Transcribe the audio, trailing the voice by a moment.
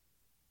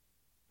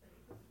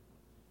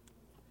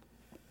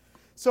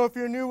So if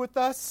you're new with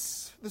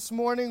us this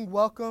morning,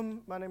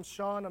 welcome. My name's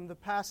Sean. I'm the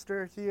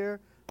pastor here.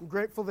 I'm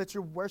grateful that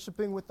you're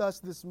worshiping with us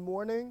this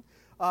morning.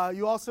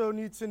 You also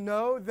need to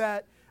know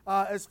that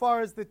as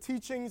far as the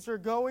teachings are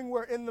going,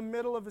 we're in the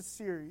middle of a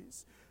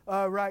series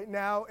right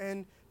now,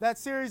 and that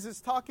series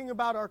is talking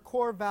about our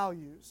core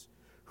values,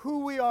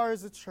 who we are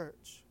as a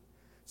church.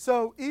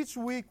 So each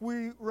week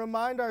we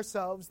remind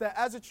ourselves that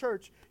as a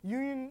church,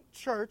 Union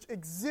Church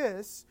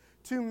exists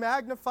to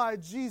magnify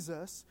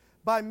Jesus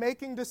by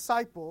making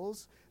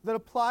disciples that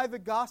apply the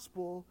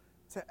gospel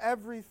to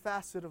every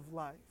facet of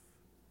life.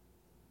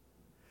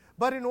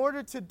 But in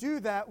order to do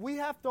that, we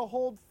have to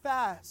hold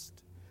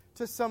fast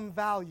to some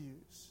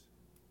values,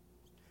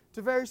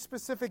 to very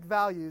specific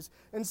values.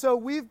 And so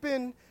we've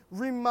been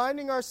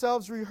reminding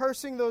ourselves,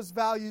 rehearsing those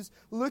values,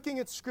 looking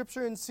at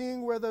Scripture and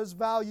seeing where those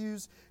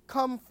values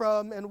come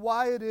from and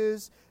why it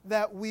is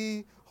that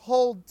we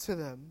hold to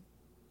them.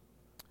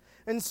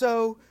 And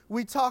so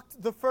we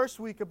talked the first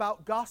week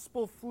about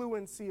gospel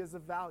fluency as a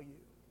value.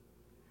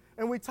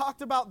 And we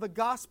talked about the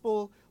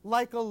gospel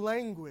like a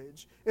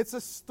language. It's a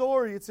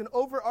story. It's an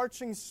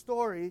overarching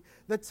story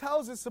that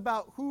tells us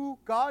about who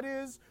God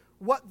is,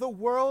 what the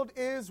world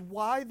is,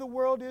 why the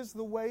world is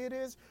the way it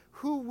is,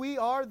 who we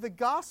are. The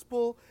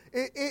gospel,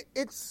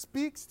 it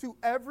speaks to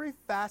every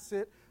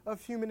facet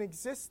of human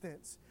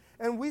existence.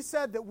 And we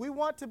said that we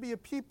want to be a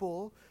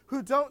people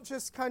who don't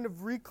just kind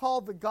of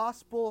recall the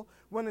gospel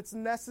when it's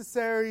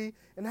necessary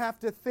and have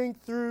to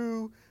think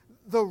through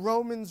the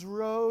Romans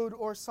road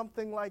or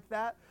something like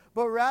that,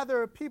 but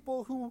rather a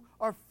people who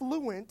are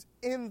fluent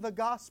in the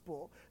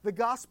gospel. The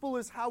gospel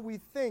is how we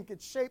think. It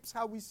shapes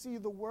how we see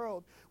the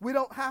world. We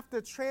don't have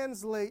to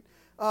translate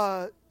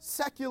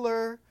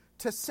secular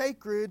to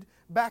sacred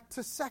back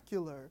to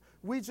secular.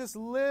 We just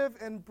live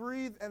and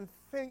breathe and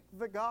think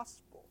the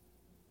gospel.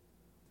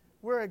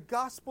 We're a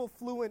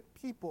gospel-fluent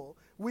people.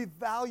 We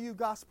value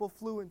gospel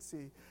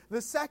fluency.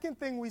 The second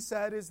thing we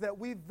said is that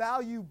we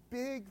value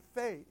big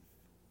faith.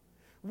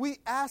 We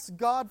ask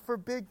God for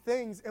big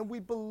things, and we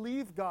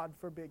believe God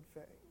for big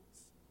things.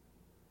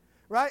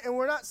 Right? And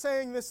we're not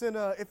saying this in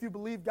if you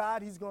believe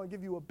God, He's going to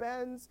give you a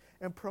Benz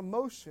and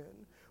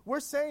promotion.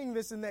 We're saying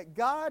this in that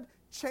God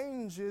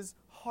changes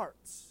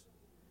hearts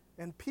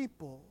and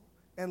people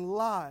and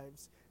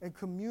lives and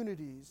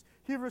communities.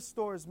 He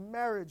restores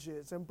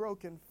marriages and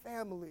broken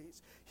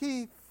families.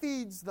 He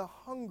feeds the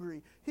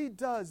hungry. He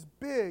does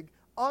big,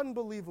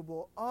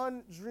 unbelievable,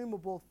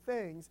 undreamable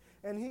things.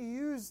 And He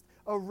used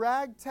a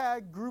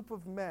ragtag group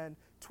of men,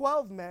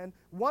 12 men,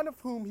 one of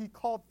whom He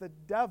called the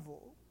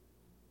devil,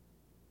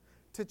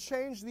 to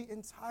change the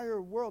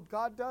entire world.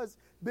 God does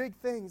big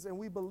things, and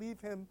we believe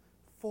Him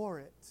for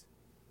it.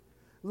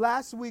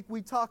 Last week,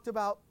 we talked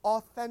about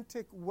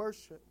authentic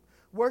worship.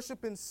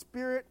 Worship in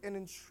spirit and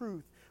in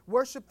truth.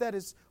 Worship that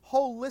is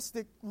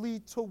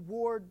holistically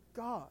toward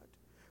God.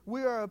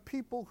 We are a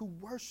people who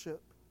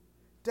worship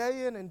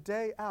day in and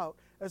day out.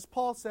 As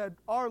Paul said,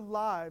 our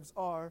lives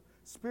are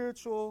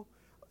spiritual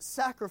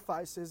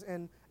sacrifices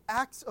and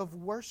acts of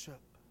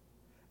worship.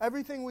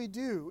 Everything we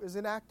do is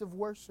an act of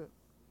worship.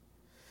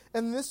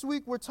 And this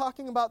week we're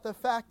talking about the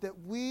fact that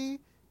we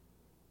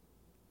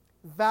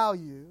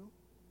value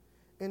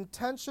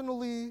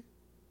intentionally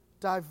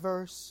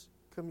diverse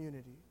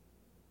community.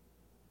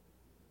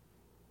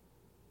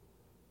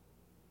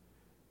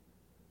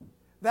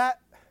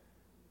 That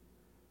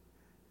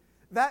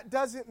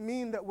doesn't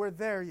mean that we're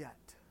there yet.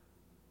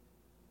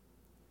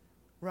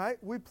 Right?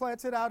 We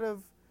planted out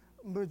of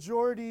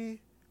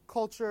majority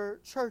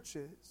culture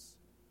churches.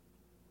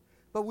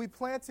 But we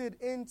planted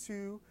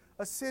into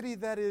a city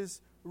that is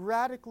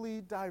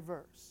radically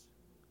diverse.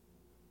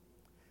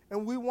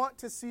 And we want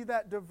to see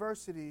that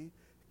diversity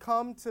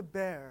come to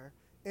bear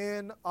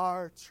in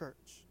our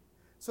church.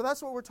 So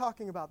that's what we're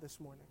talking about this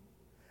morning.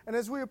 And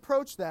as we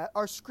approach that,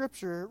 our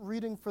scripture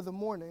reading for the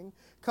morning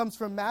comes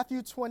from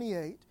Matthew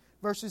 28,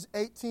 verses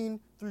 18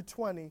 through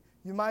 20.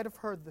 You might have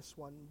heard this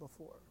one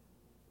before.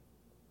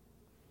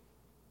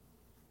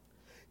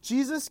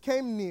 Jesus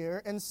came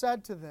near and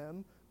said to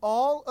them,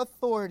 "All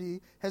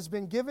authority has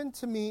been given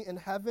to me in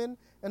heaven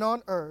and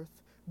on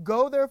earth.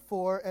 Go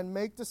therefore and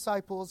make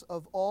disciples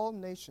of all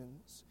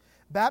nations,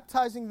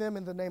 baptizing them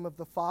in the name of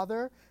the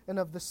Father and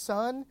of the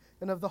Son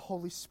and of the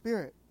Holy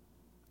Spirit,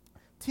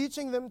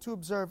 teaching them to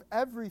observe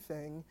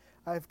everything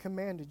I have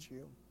commanded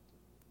you.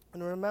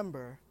 And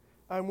remember,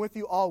 I am with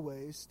you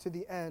always to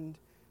the end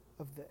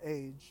of the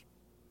age."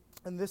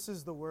 And this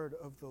is the word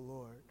of the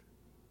Lord.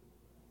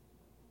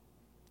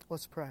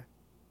 Let's pray.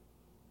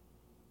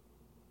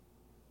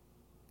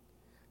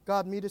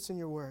 God, meet us in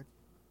your word.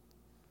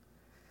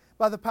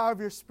 By the power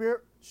of your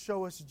Spirit,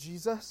 show us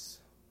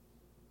Jesus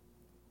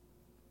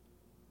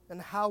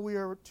and how we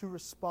are to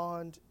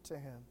respond to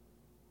him.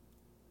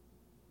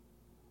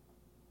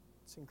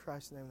 It's in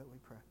Christ's name that we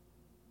pray.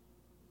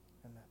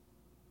 Amen.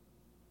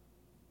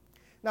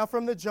 Now,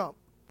 from the jump,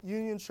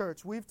 Union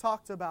Church, we've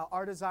talked about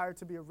our desire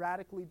to be a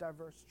radically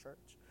diverse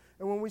church.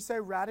 And when we say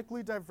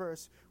radically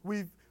diverse,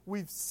 we've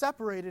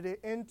separated it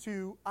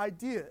into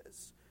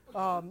ideas.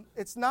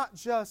 It's not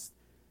just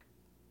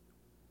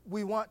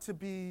we want to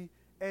be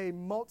a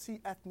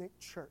multi-ethnic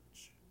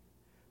church.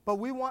 But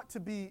we want to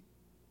be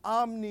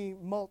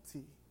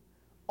omni-multi,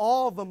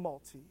 all the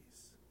multis.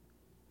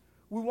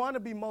 We want to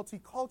be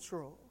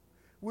multicultural.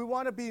 We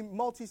want to be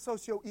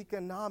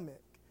multi-socioeconomic.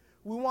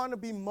 We want to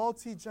be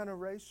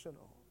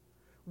multi-generational.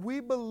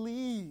 We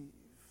believe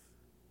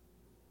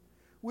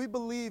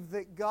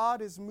that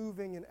God is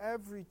moving in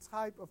every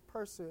type of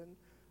person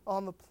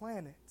on the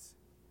planet.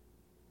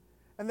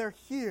 And they're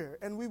here,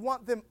 and we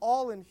want them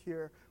all in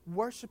here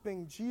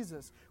worshiping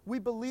Jesus. We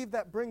believe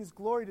that brings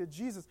glory to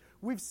Jesus.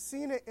 We've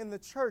seen it in the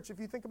church. If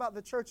you think about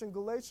the church in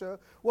Galatia,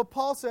 what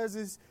Paul says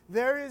is,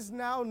 there is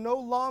now no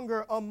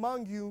longer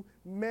among you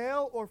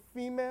male or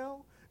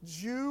female,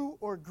 Jew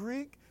or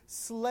Greek,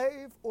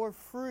 slave or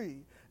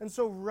free. And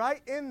so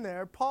right in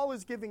there, Paul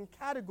is giving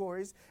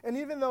categories, and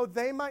even though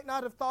they might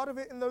not have thought of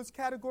it in those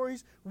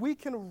categories, we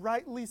can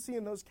rightly see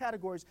in those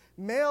categories,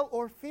 male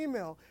or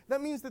female.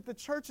 That means that the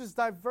church is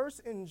diverse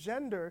in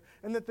gender,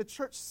 and that the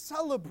church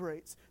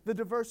celebrates the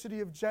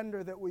diversity of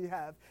gender that we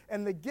have,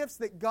 and the gifts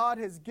that God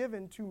has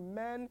given to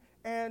men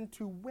and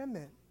to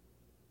women.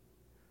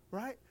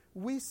 Right?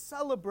 We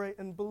celebrate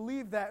and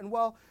believe that, and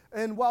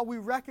while we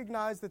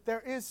recognize that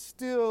there is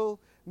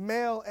still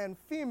male and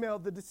female,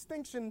 the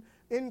distinction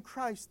in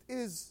Christ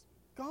is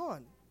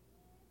gone.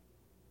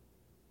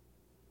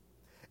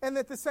 And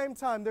at the same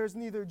time, there's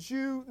neither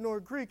Jew nor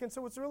Greek. And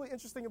so what's really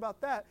interesting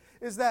about that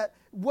is that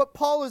what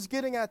Paul is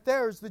getting at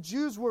there is the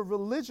Jews were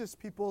religious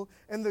people,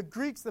 and the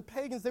Greeks, the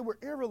pagans, they were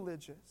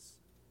irreligious.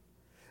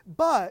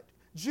 But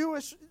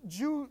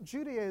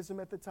Judaism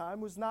at the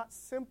time was not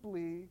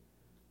simply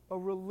a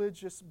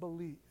religious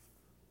belief.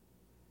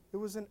 It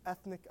was an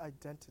ethnic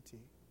identity.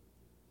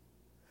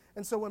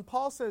 And so when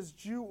Paul says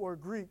Jew or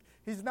Greek,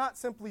 he's not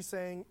simply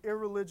saying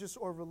irreligious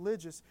or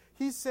religious.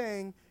 He's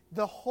saying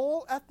the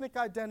whole ethnic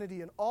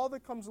identity and all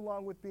that comes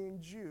along with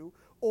being Jew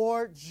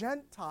or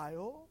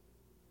Gentile,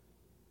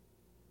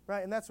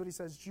 right? And that's what he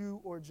says, Jew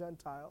or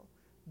Gentile,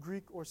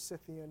 Greek or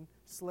Scythian,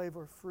 slave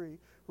or free,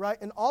 right?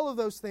 And all of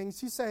those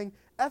things, he's saying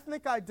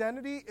ethnic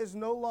identity is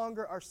no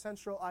longer our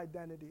central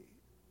identity,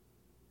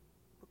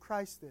 but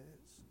Christ is.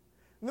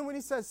 And then when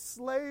he says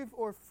slave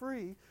or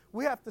free,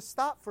 we have to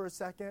stop for a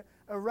second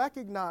and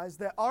recognize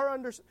that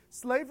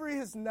slavery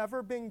has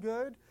never been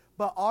good,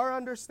 but our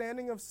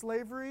understanding of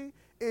slavery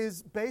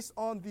is based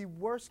on the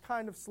worst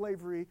kind of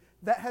slavery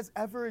that has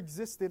ever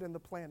existed in the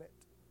planet.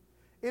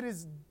 It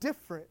is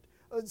different.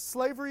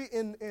 Slavery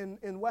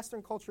in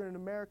Western culture in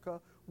America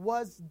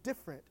was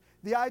different.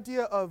 The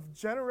idea of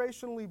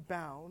generationally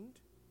bound,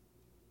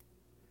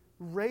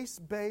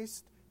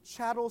 race-based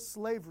chattel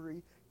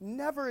slavery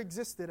never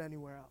existed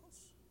anywhere else.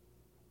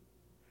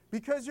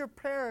 Because your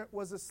parent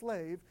was a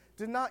slave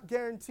did not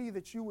guarantee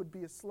that you would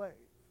be a slave.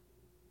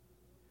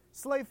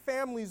 Slave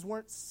families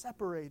weren't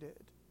separated.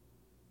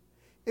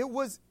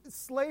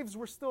 Slaves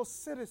were still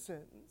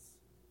citizens.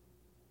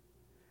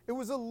 It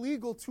was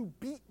illegal to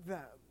beat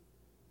them,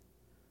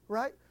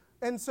 right?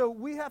 And so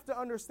we have to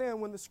understand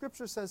when the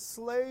scripture says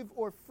slave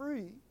or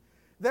free,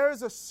 there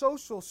is a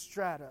social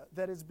strata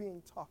that is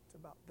being talked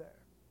about there,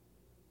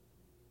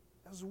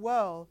 as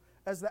well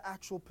as the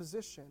actual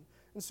position.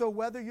 And so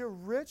whether you're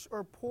rich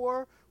or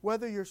poor,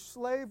 whether you're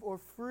slave or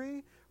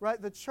free,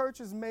 right, the church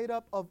is made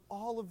up of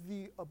all of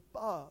the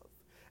above.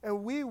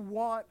 And we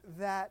want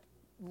that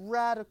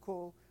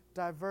radical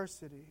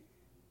diversity.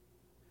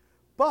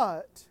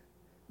 But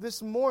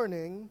this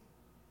morning,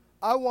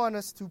 I want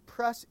us to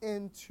press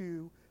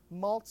into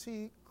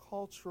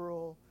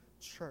multicultural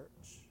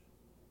church,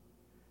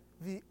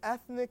 the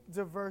ethnic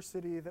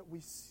diversity that we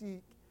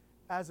seek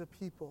as a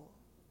people.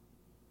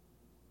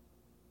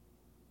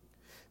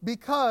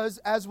 Because,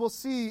 as we'll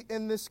see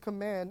in this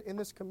command, in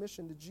this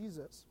commission to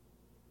Jesus,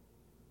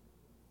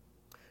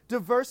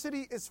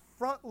 diversity is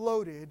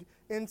front-loaded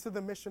into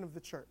the mission of the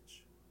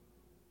church.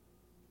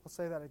 I'll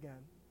say that again.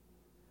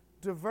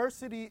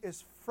 Diversity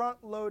is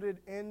front-loaded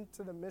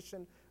into the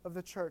mission of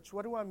the church.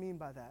 What do I mean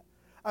by that?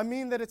 I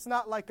mean that it's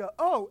not like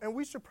and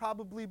we should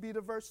probably be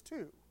diverse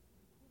too.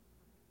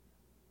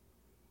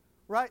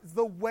 Right?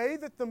 The way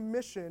that the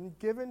mission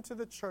given to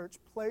the church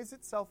plays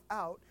itself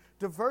out,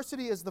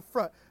 diversity is the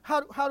front.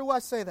 How do I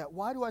say that?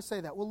 Why do I say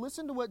that? Well,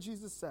 listen to what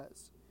Jesus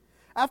says.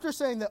 After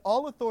saying that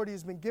all authority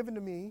has been given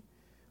to me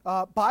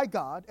by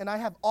God, and I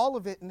have all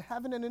of it in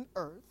heaven and in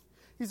earth,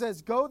 he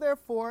says, go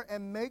therefore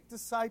and make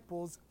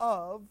disciples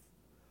of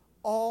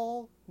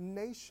all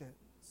nations.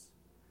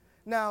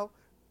 Now,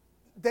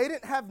 they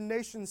didn't have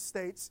nation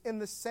states in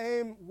the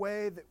same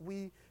way that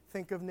we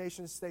think of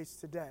nation states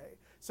today.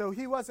 So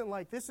he wasn't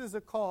like, this is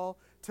a call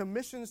to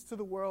missions to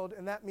the world,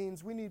 and that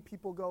means we need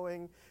people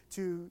going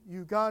to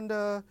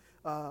Uganda,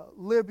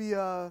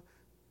 Libya,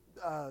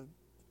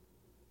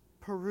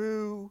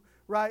 Peru,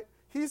 right?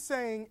 He's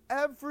saying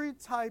every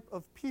type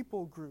of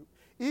people group,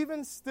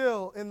 even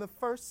still in the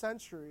first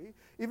century,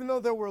 even though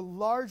there were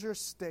larger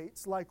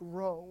states like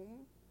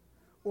Rome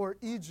or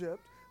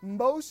Egypt,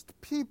 most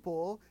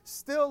people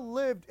still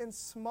lived in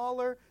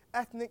smaller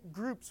ethnic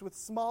groups with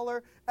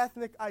smaller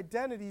ethnic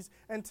identities.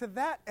 And to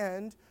that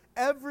end,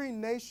 every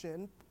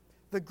nation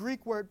the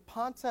Greek word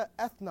panta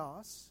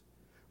ethnos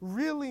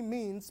really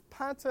means,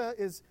 panta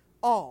is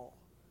all,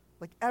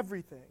 like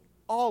everything,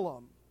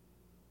 allum.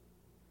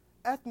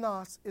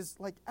 Ethnos is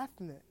like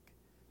ethnic,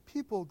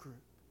 people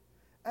group,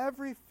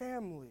 every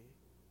family,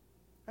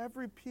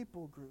 every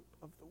people group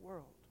of the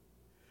world.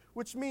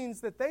 Which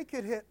means that they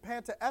could hit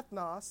panta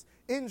ethnos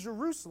in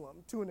Jerusalem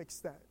to an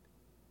extent.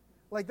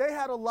 Like they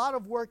had a lot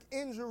of work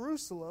in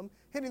Jerusalem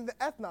hitting the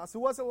ethnos. It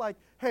wasn't like,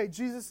 hey,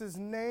 Jesus is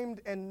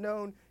named and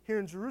known here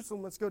in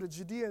Jerusalem. Let's go to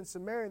Judea and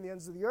Samaria and the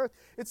ends of the earth.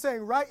 It's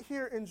saying right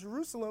here in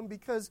Jerusalem,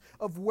 because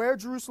of where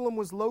Jerusalem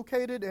was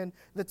located and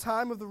the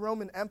time of the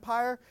Roman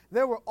Empire,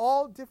 there were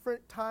all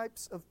different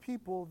types of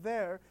people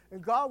there.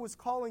 And God was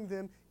calling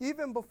them,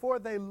 even before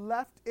they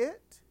left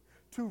it,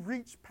 to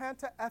reach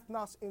panta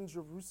ethnos in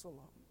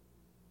Jerusalem.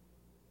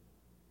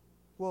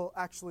 We'll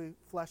actually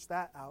flesh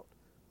that out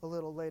a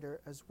little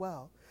later as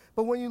well.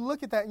 But when you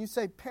look at that and you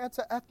say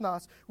panta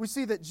ethnos, we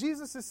see that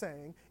Jesus is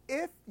saying,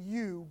 if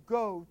you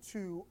go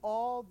to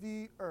all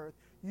the earth,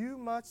 you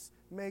must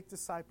make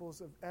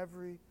disciples of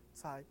every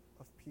type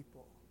of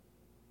people.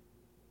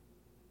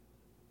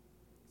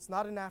 It's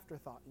not an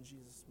afterthought in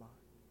Jesus' mind.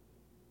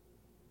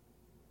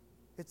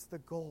 It's the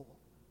goal.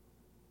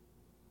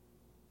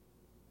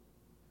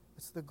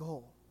 It's the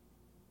goal.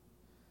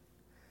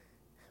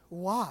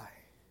 Why?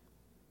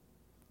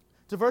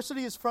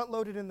 Diversity is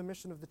front-loaded in the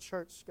mission of the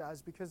church,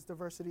 guys, because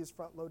diversity is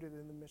front-loaded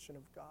in the mission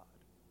of God.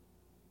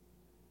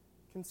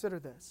 Consider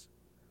this.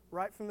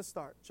 Right from the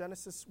start,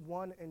 Genesis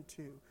 1 and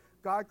 2,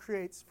 God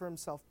creates for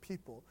himself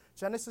people.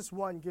 Genesis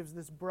 1 gives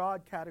this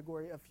broad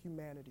category of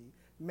humanity,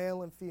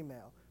 male and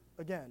female.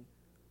 Again,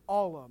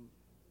 allum.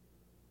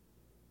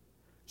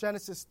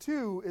 Genesis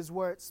 2 is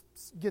where it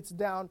gets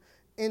down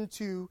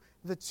into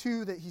the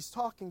two that he's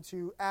talking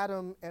to,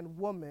 Adam and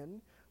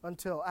woman,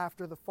 until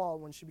after the fall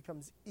when she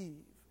becomes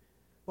Eve.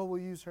 But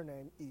we'll use her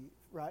name, Eve,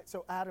 right?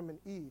 So Adam and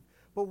Eve.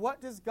 But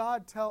what does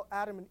God tell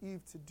Adam and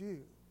Eve to do?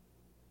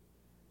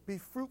 Be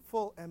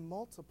fruitful and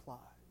multiply.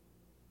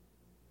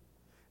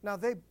 Now,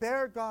 they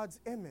bear God's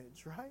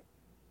image, right?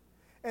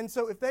 And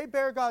so if they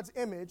bear God's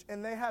image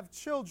and they have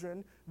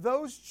children,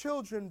 those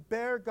children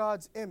bear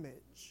God's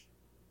image.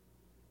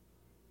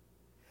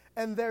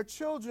 And their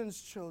children's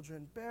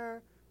children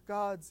bear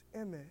God's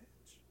image.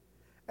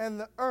 And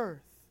the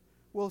earth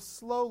will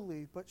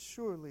slowly but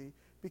surely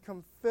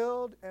become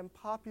filled and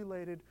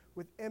populated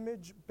with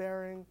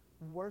image-bearing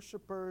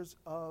worshipers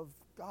of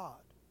God.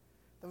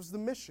 That was the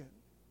mission,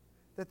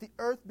 that the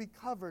earth be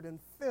covered and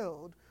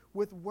filled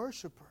with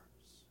worshipers.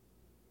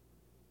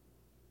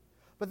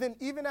 But then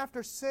even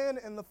after sin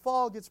and the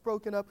fall gets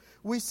broken up,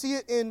 we see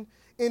it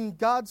in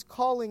God's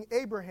calling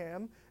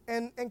Abraham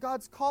and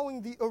God's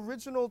calling the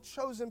original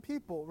chosen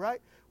people,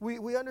 right?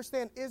 We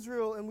understand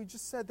Israel, and we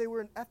just said they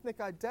were an ethnic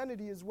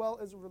identity as well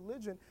as a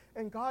religion,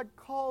 and God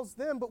calls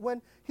them. But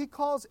when he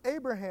calls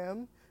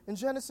Abraham in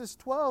Genesis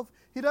 12,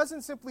 he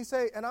doesn't simply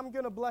say, and I'm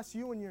going to bless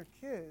you and your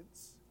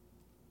kids.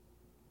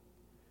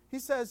 He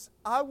says,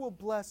 I will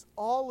bless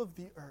all of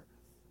the earth,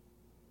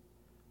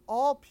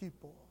 all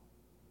people,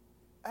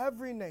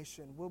 every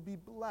nation will be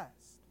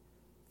blessed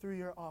through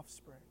your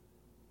offspring.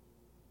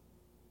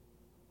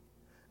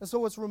 And so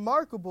what's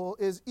remarkable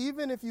is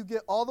even if you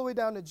get all the way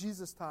down to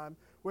Jesus' time,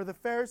 where the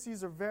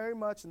Pharisees are very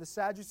much and the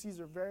Sadducees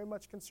are very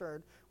much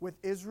concerned with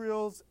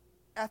Israel's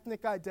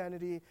ethnic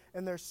identity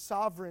and their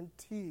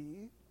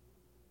sovereignty,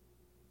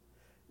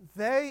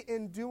 they,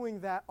 in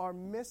doing that, are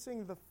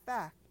missing the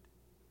fact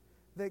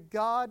that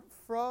God,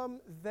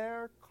 from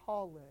their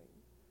calling,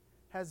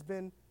 has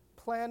been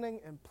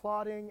planning and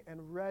plotting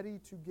and ready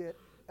to get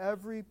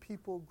every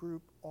people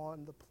group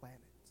on the planet.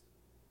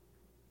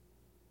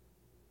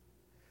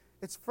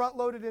 It's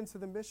front-loaded into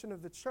the mission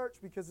of the church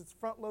because it's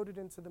front-loaded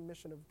into the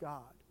mission of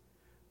God.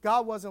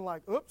 God wasn't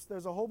like, oops,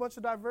 there's a whole bunch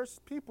of diverse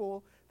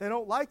people. They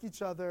don't like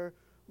each other.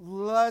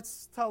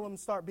 Let's tell them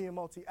start being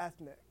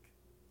multi-ethnic.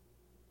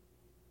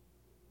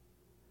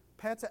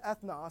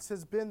 Panta-ethnos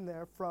has been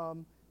there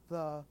from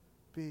the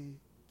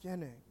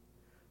beginning.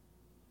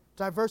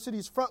 Diversity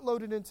is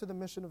front-loaded into the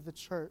mission of the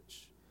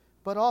church,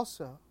 but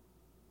also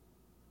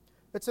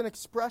it's an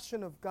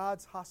expression of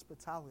God's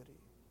hospitality.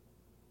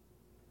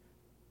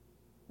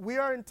 We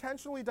are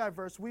intentionally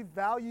diverse. We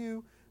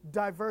value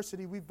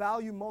diversity. We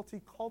value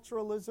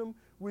multiculturalism.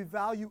 We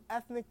value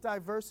ethnic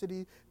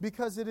diversity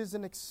because it is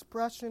an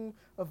expression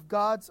of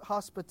God's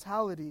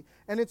hospitality.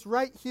 And it's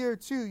right here,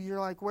 too.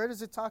 You're like, where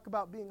does it talk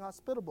about being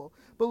hospitable?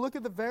 But look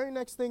at the very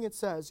next thing it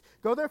says.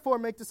 Go therefore,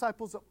 make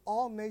disciples of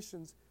all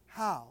nations.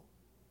 How?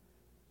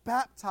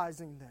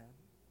 Baptizing them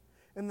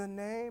in the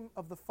name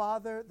of the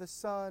Father, the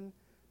Son,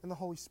 and the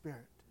Holy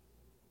Spirit.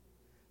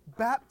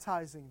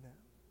 Baptizing them.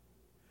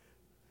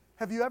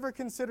 Have you ever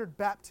considered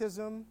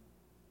baptism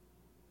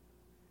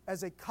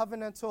as a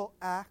covenantal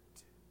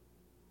act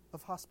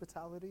of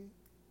hospitality?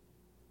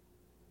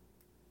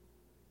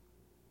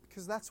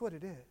 Because that's what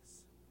it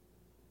is.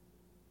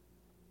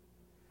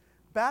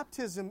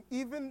 Baptism,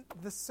 even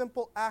the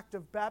simple act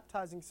of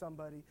baptizing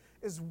somebody,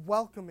 is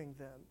welcoming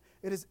them.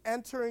 It is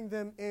entering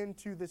them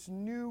into this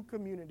new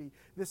community,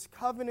 this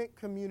covenant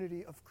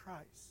community of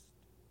Christ.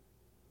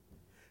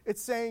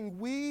 It's saying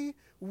we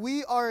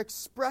are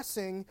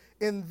expressing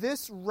in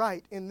this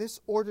rite, in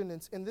this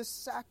ordinance, in this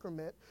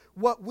sacrament,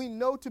 what we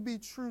know to be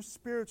true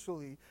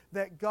spiritually,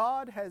 that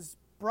God has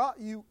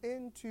brought you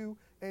into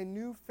a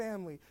new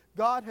family.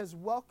 God has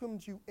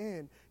welcomed you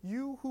in.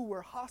 You who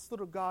were hostile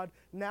to God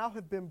now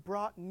have been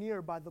brought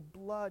near by the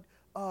blood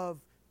of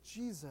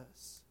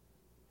Jesus.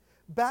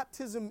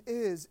 Baptism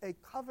is a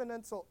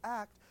covenantal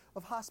act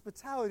of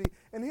hospitality.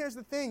 And here's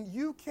the thing,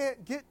 you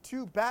can't get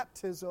to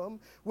baptism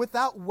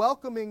without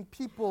welcoming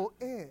people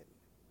in.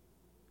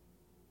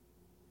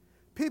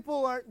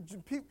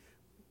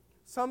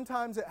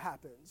 Sometimes it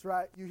happens,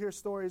 right? You hear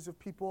stories of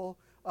people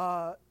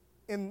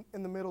in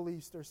the Middle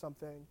East or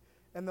something,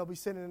 and they'll be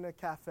sitting in a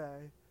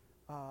cafe.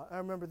 I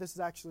remember this is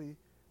actually,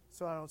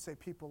 so I don't say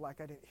people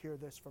like I didn't hear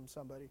this from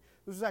somebody.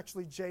 This was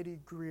actually J.D.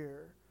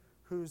 Greer,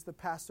 who's the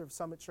pastor of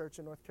Summit Church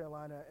in North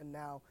Carolina and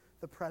now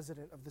the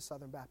president of the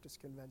Southern Baptist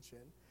Convention,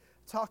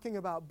 talking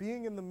about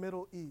being in the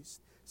Middle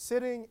East,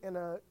 sitting in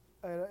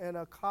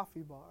a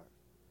coffee bar,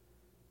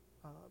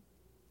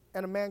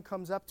 and a man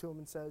comes up to him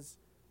and says,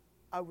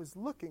 "I was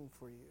looking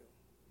for you."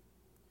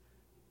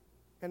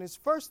 And his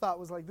first thought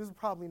was like, this is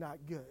probably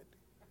not good.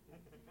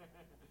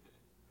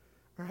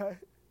 Right?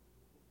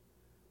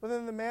 But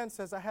then the man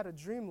says, "I had a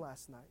dream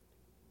last night.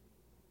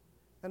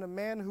 And a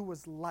man who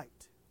was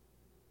light,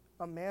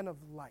 a man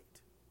of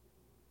light,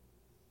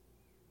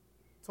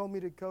 told me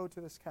to go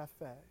to this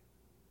cafe.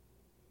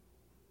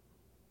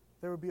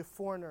 There would be a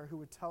foreigner who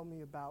would tell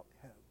me about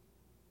him."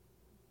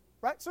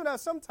 Right? So now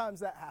sometimes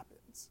that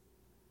happens.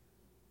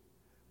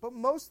 But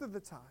most of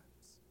the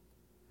times,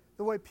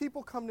 the way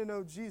people come to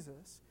know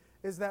Jesus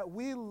is that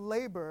we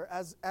labor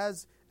as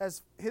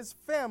his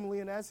family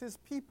and as his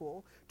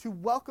people to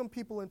welcome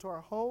people into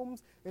our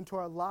homes, into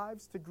our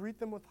lives, to greet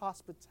them with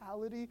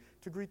hospitality,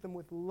 to greet them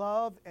with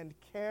love and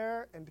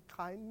care and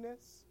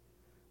kindness,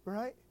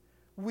 right?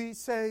 We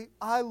say,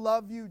 "I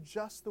love you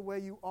just the way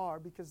you are,"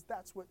 because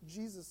that's what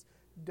Jesus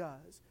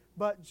does.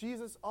 But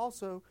Jesus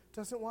also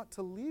doesn't want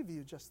to leave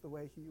you just the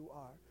way you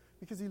are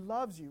because he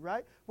loves you,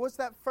 right? What's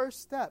that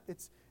first step?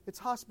 It's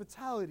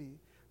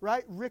hospitality,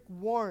 right? Rick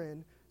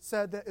Warren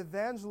said that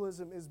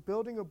evangelism is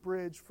building a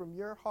bridge from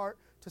your heart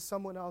to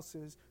someone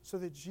else's so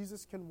that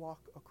Jesus can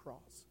walk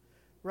across,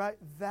 right?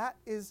 That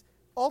is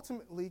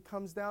ultimately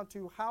comes down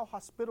to how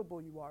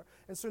hospitable you are.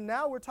 And so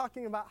now we're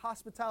talking about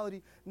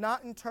hospitality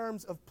not in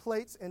terms of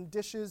plates and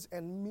dishes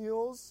and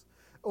meals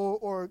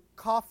or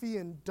coffee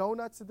and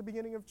donuts at the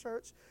beginning of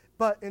church,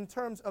 but in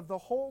terms of the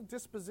whole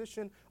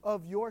disposition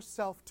of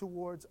yourself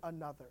towards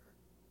another.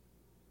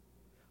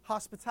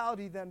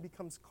 Hospitality then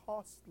becomes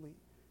costly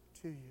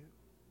to you.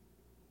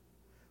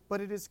 But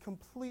it is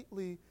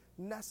completely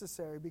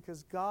necessary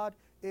because God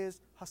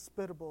is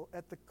hospitable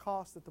at the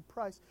cost, at the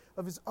price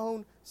of his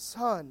own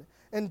Son.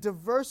 And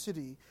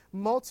diversity,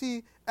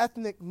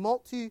 multi-ethnic,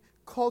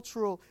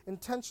 multicultural,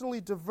 intentionally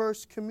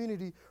diverse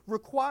community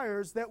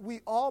requires that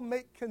we all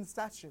make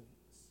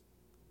concessions.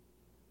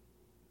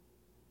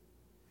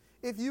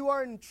 If you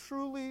are in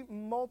truly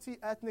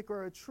multi-ethnic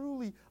or a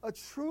truly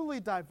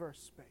diverse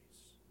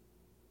space,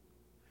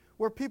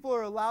 where people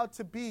are allowed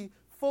to be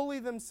fully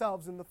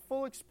themselves in the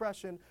full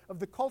expression of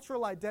the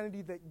cultural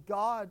identity that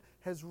God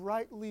has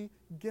rightly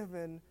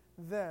given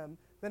them,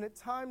 then at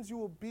times you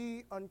will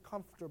be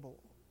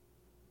uncomfortable.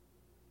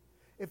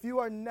 If you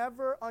are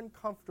never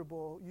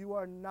uncomfortable, you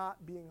are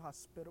not being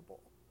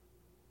hospitable.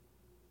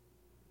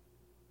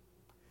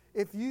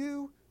 If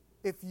you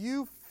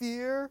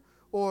fear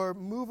or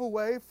move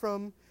away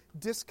from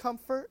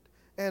discomfort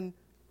and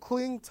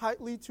cling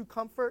tightly to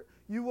comfort,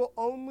 you will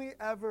only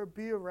ever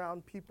be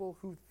around people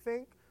who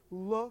think,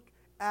 look,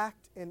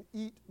 act, and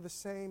eat the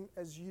same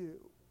as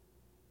you.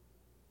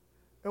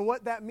 And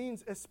what that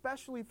means,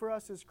 especially for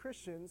us as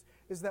Christians,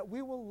 is that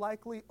we will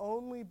likely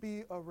only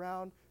be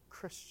around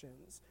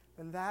Christians.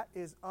 And that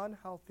is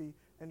unhealthy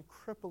and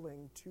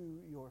crippling to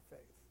your faith.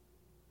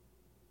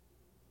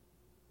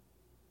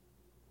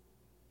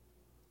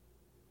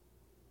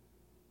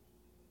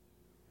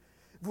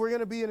 If we're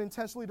going to be an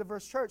intentionally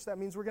diverse church, that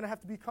means we're going to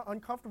have to be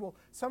uncomfortable,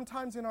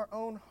 sometimes in our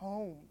own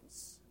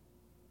homes.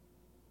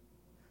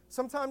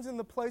 Sometimes in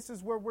the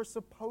places where we're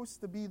supposed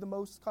to be the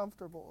most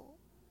comfortable.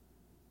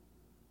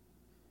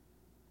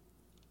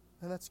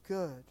 And that's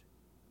good.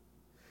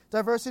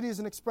 Diversity is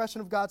an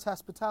expression of God's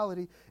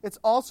hospitality. It's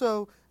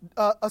also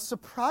a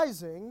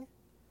surprising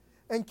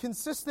and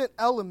consistent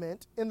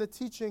element in the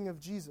teaching of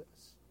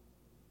Jesus.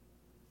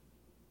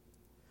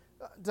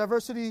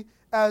 Diversity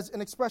as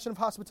an expression of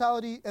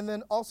hospitality, and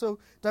then also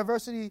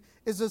diversity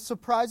is a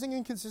surprising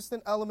and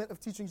consistent element of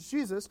teachings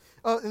Jesus,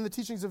 in the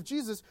teachings of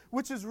Jesus,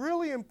 which is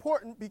really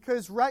important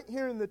because right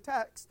here in the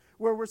text,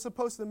 where we're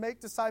supposed to make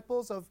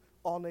disciples of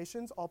all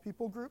nations, all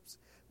people groups,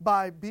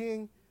 by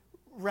being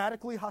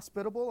radically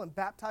hospitable and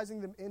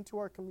baptizing them into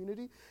our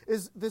community,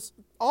 is this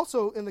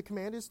also in the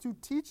command is to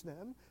teach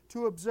them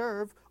to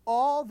observe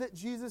all that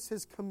Jesus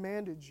has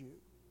commanded you.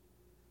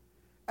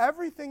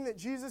 everything that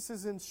Jesus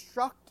has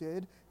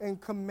instructed and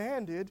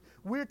commanded,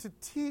 we're to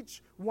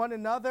teach one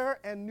another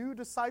and new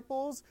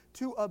disciples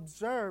to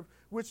observe,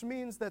 which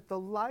means that the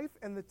life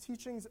and the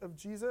teachings of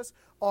Jesus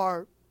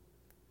are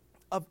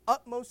of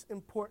utmost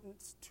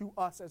importance to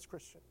us as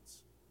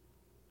Christians.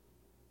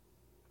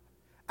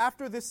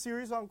 After this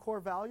series on core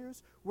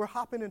values, we're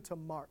hopping into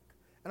Mark.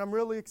 And I'm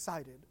really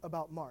excited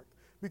about Mark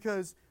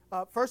because,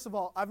 first of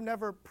all, I've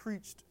never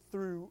preached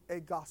through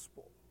a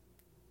gospel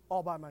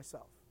all by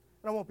myself.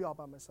 And I won't be all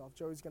by myself.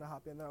 Joey's going to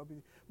hop in.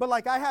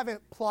 But I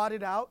haven't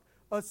plotted out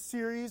a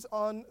series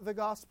on the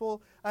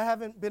gospel. I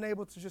haven't been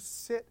able to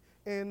just sit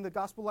in the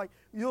gospel.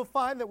 You'll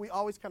find that we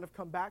always kind of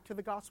come back to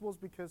the gospels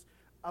because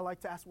I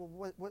like to ask,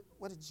 well,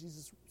 what did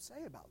Jesus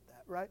say about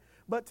that, right?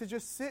 But to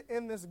just sit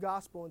in this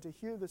gospel and to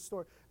hear this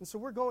story. And so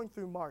we're going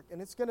through Mark,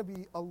 and it's going to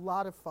be a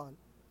lot of fun,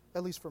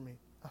 at least for me.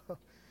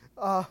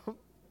 But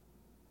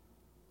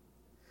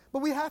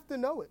we have to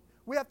know it.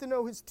 We have to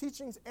know his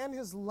teachings and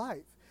his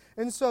life.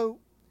 And so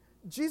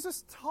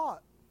Jesus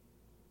taught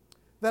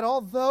that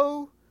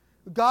although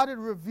God had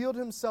revealed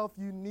himself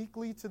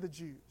uniquely to the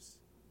Jews,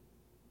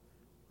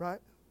 right?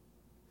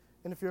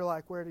 And if you're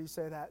like, where did he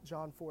say that?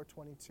 John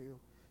 4:22. You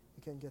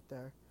can get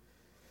there.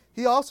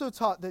 He also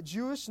taught that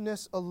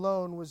Jewishness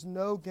alone was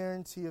no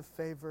guarantee of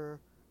favor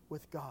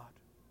with God.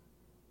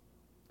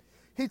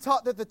 He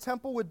taught that the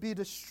temple would be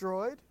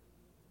destroyed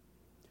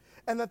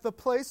and that the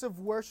place of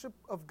worship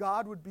of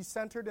God would be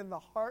centered in the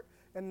heart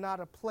and not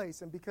a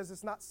place. And because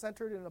it's not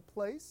centered in a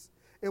place,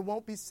 it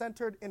won't be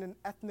centered in an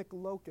ethnic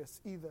locus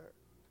either.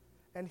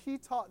 And he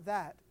taught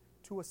that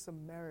to a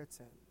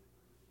Samaritan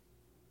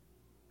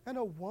and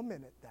a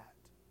woman at that.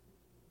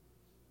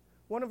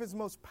 One of his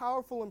most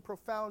powerful and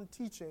profound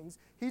teachings,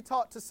 he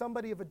taught to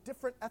somebody of a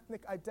different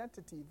ethnic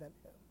identity than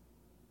him.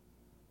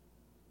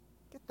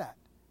 Get that.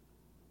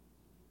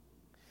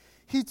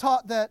 He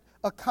taught that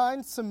a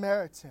kind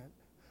Samaritan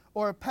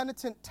or a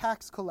penitent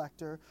tax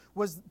collector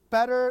was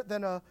better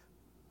than a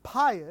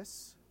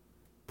pious,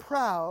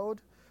 proud,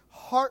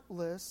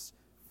 heartless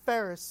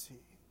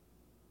Pharisee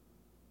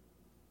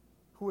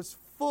who was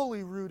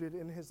fully rooted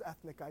in his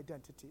ethnic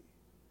identity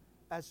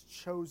as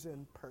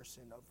chosen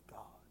person of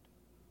God.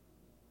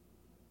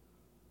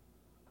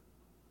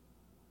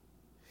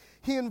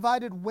 He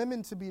invited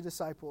women to be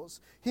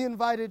disciples. He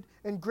invited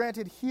and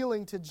granted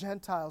healing to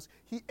Gentiles.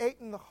 He ate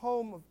in the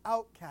home of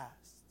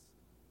outcasts.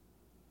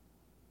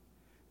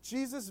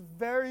 Jesus'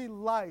 very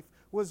life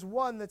was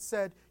one that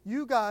said,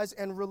 you guys,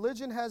 and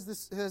religion has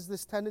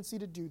this tendency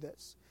to do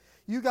this,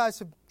 you guys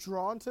have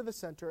drawn to the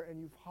center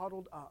and you've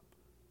huddled up.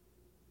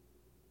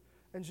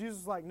 And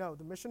Jesus is like, no,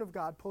 the mission of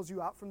God pulls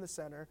you out from the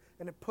center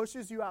and it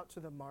pushes you out to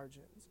the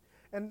margins.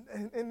 And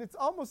it's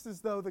almost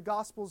as though the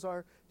Gospels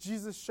are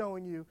Jesus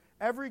showing you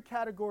every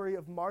category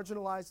of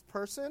marginalized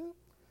person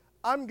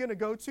I'm going to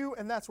go to,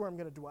 and that's where I'm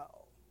going to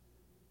dwell.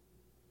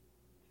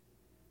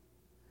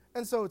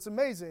 And so it's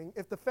amazing.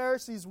 If the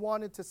Pharisees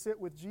wanted to sit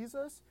with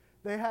Jesus,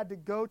 they had to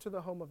go to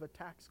the home of a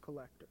tax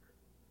collector.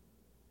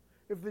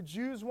 If the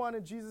Jews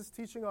wanted Jesus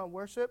teaching on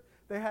worship,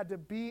 they had to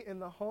be in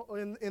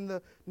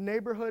the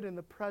neighborhood in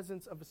the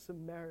presence of a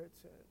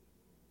Samaritan.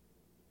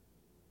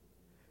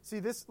 See,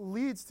 this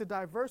leads to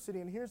diversity,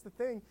 and here's the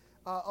thing.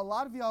 A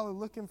lot of y'all are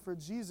looking for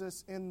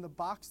Jesus in the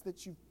box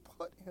that you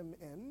put him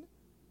in,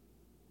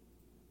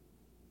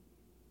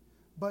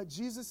 but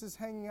Jesus is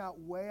hanging out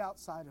way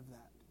outside of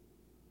that.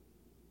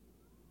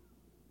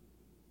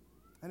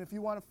 And if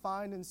you want to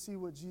find and see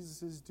what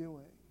Jesus is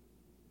doing,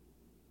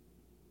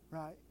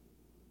 right,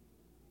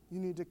 you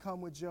need to come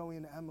with Joey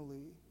and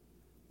Emily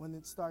when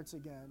it starts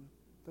again.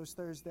 Those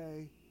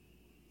Thursdays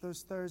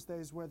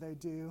where they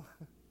do...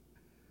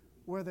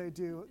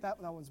 that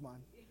one's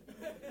mine.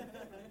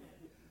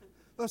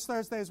 Those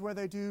Thursdays where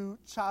they do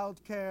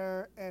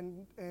childcare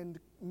and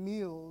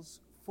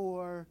meals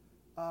for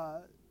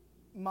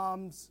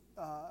moms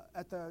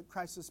at the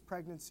Crisis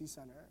Pregnancy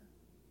Center.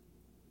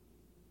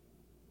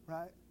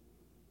 Right?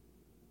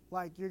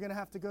 You're going to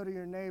have to go to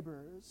your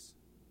neighbors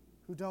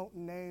who don't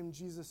name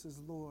Jesus as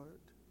Lord.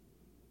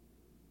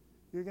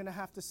 You're going to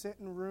have to sit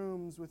in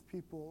rooms with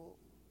people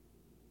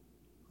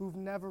who've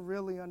never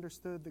really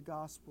understood the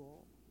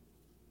gospel.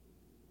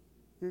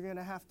 You're going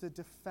to have to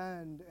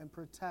defend and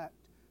protect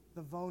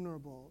the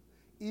vulnerable,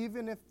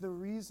 even if the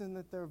reason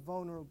that they're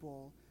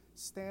vulnerable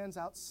stands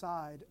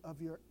outside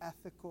of your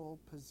ethical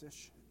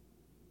position.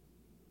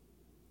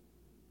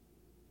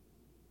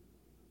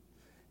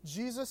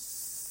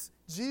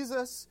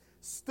 Jesus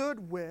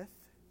stood with,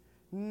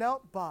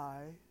 knelt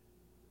by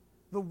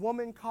the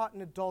woman caught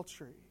in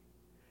adultery,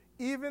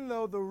 even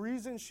though the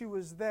reason she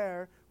was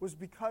there was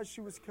because she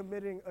was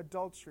committing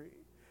adultery.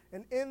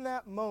 And in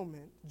that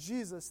moment,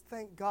 Jesus,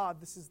 thank God,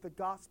 this is the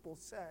gospel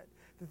said,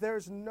 that there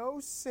is no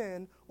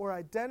sin or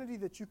identity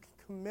that you can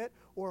commit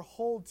or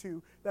hold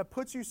to that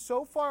puts you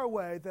so far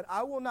away that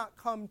I will not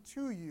come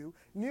to you,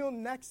 kneel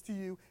next to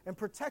you, and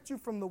protect you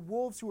from the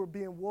wolves who are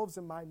being wolves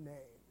in my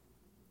name.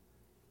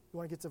 You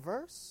want to get to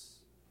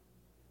verse?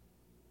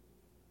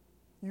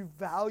 You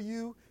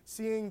value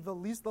seeing the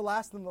least, the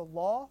last, and the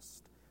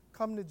lost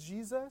come to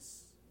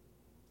Jesus?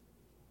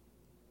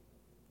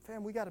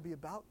 Fam, we got to be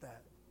about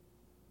that.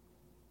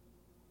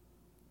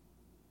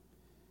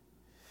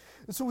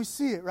 And so we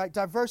see it, right?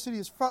 Diversity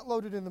is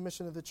front-loaded in the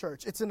mission of the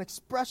church. It's an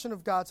expression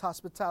of God's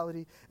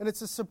hospitality, and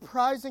it's a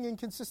surprising and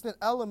consistent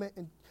element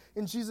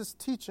in Jesus'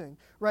 teaching,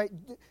 right?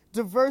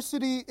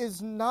 Diversity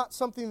is not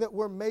something that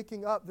we're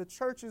making up. The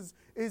church is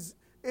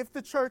if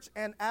the church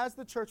and as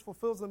the church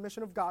fulfills the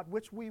mission of God,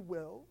 which we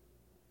will,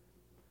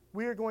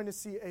 we are going to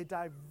see a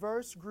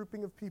diverse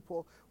grouping of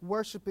people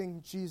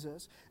worshiping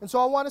Jesus. And so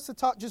I want us to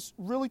talk just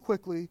really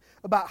quickly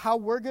about how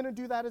we're going to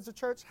do that as a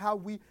church, how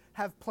we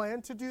have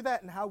planned to do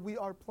that, and how we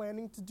are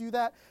planning to do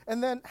that,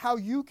 and then how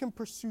you can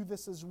pursue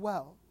this as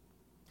well.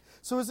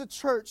 So as a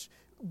church,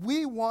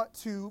 we want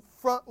to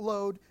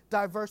front-load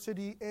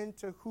diversity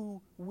into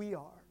who we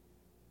are.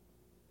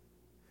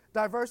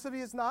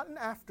 Diversity is not an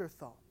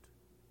afterthought.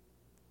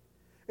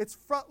 It's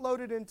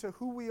front-loaded into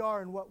who we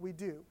are and what we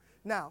do.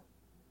 Now,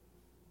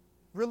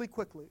 really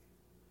quickly,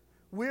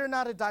 we're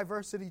not a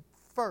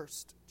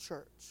diversity-first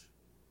church.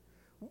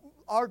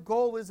 Our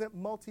goal isn't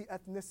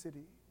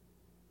multi-ethnicity.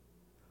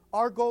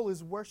 Our goal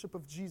is worship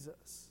of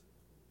Jesus.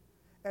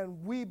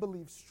 And we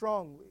believe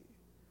strongly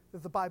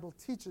that the Bible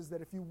teaches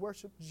that if you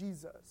worship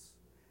Jesus,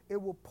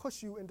 it will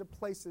push you into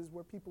places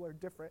where people are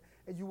different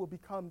and you will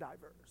become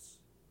diverse.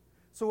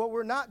 So what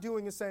we're not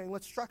doing is saying,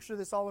 let's structure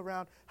this all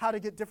around how to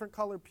get different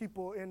colored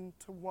people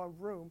into one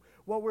room.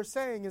 What we're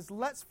saying is,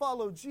 let's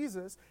follow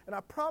Jesus, and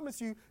I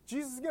promise you,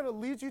 Jesus is going to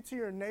lead you to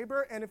your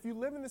neighbor, and if you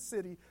live in the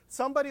city,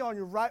 somebody on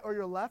your right or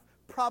your left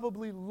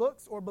probably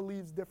looks or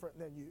believes different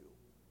than you.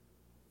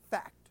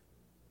 Fact.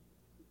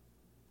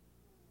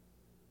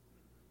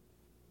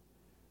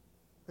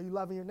 Are you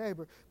loving your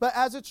neighbor? But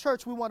as a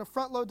church, we want to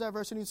front-load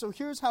diversity, so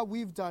here's how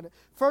we've done it.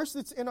 First,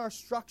 it's in our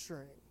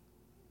structuring.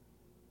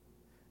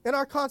 In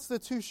our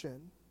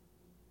Constitution,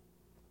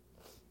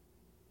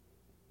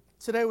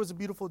 today was a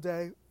beautiful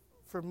day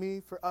for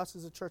me, for us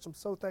as a church. I'm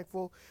so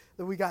thankful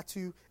that we got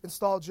to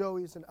install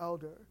Joey as an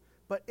elder.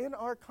 But in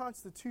our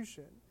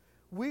Constitution,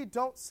 we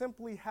don't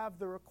simply have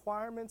the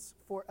requirements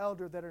for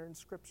elder that are in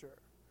Scripture.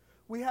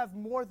 We have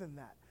more than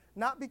that.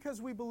 Not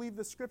because we believe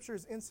the Scripture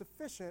is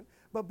insufficient,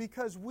 but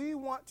because we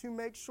want to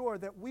make sure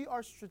that we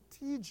are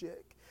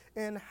strategic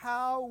in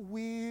how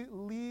we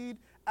lead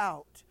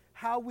out,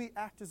 how we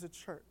act as a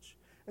church.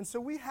 And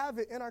so we have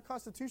it in our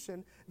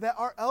Constitution that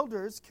our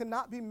elders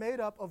cannot be made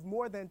up of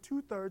more than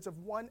 2/3 of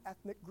one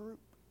ethnic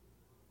group.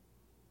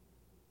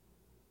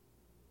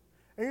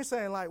 And you're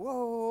saying like,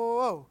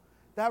 whoa,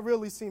 that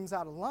really seems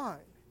out of line.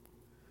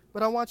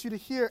 But I want you to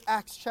hear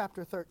Acts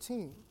chapter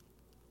 13.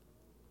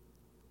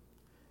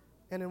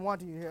 And then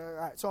want you to hear,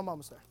 all right, so I'm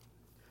almost there.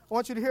 I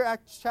want you to hear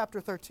Acts chapter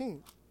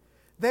 13.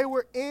 They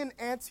were in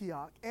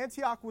Antioch.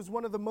 Antioch was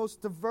one of the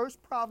most diverse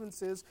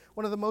provinces,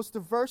 one of the most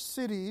diverse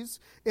cities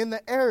in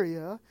the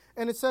area.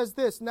 And it says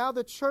this, now in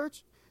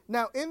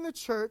the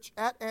church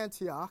at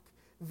Antioch,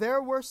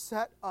 there were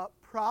set up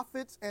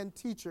prophets and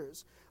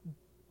teachers.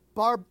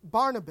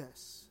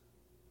 Barnabas.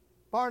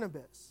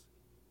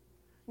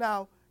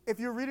 Now, if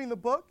you're reading the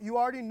book, you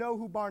already know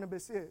who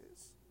Barnabas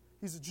is.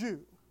 He's a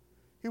Jew.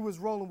 He was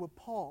rolling with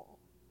Paul.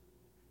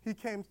 He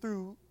came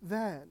through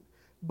then.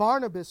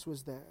 Barnabas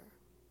was there.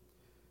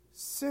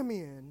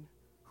 Simeon,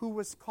 who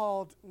was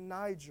called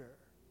Niger.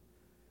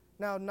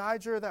 Now,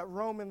 Niger, that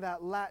Roman,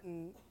 that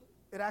Latin,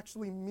 it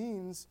actually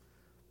means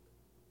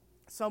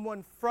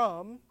someone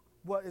from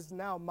what is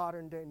now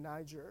modern-day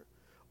Niger.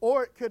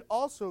 Or it could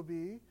also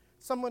be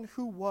someone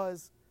who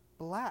was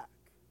black.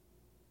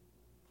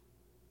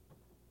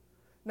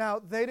 Now,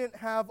 they didn't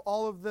have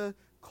all of the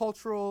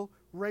cultural,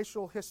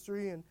 racial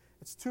history, and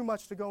it's too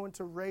much to go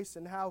into race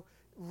and how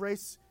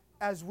race,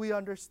 as we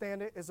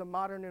understand it, is a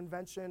modern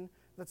invention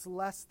that's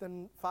less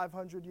than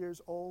 500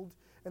 years old,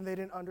 and they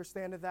didn't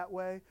understand it that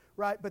way,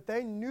 right? But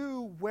they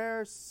knew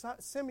where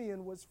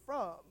Simeon was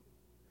from.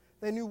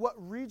 They knew what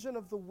region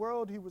of the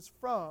world he was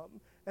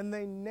from, and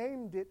they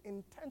named it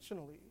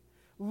intentionally.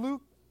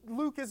 Luke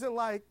isn't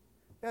like,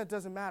 it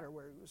doesn't matter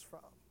where he was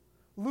from.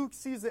 Luke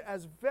sees it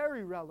as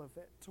very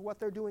relevant to what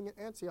they're doing in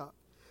Antioch.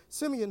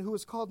 Simeon, who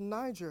is called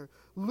Niger.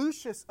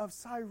 Lucius of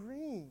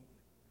Cyrene.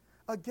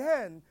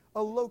 Again,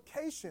 a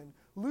location.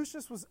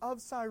 Lucius was of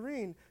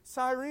Cyrene.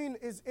 Cyrene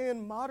is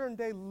in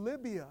modern-day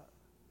Libya,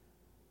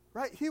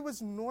 right? He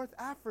was North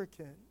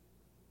African.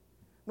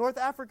 North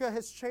Africa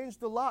has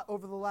changed a lot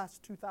over the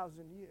last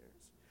 2,000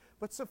 years.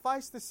 But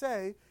suffice to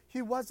say,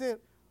 he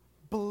wasn't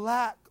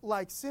black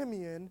like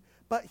Simeon,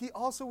 but he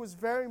also was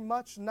very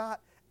much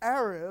not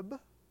Arab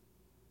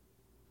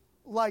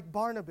like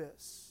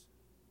Barnabas,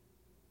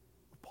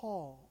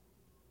 Paul.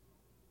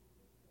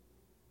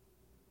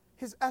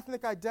 His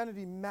ethnic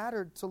identity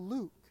mattered to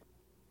Luke.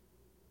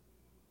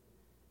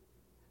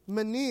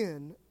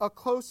 Manaen, a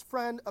close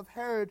friend of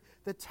Herod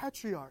the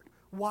Tetrarch.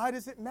 Why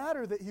does it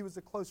matter that he was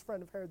a close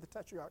friend of Herod the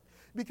Tetrarch?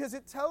 Because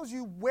it tells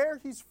you where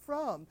he's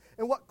from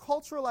and what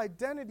cultural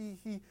identity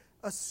he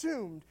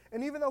assumed.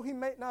 And even though he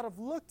may not have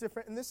looked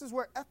different, and this is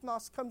where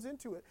ethnos comes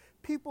into it,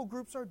 people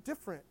groups are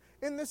different.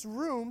 In this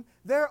room,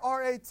 there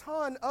are a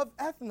ton of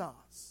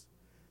ethnos.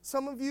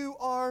 Some of you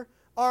are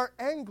are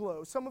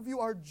Anglo. Some of you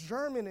are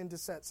German in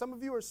descent. Some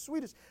of you are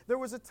Swedish. There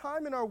was a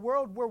time in our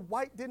world where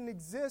white didn't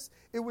exist.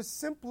 It was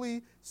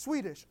simply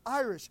Swedish,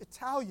 Irish,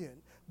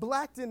 Italian.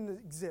 Black didn't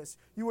exist.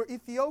 You were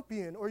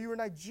Ethiopian or you were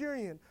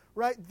Nigerian,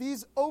 right?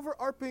 These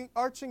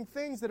overarching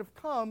things that have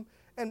come,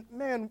 and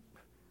man,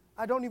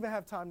 I don't even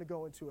have time to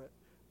go into it.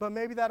 But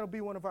maybe that'll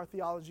be one of our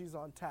theologies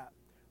on tap,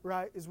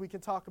 right? Is we can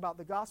talk about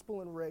the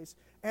gospel and race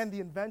and the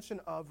invention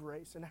of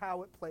race and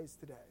how it plays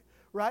today,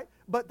 right?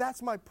 But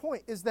that's my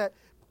point, is that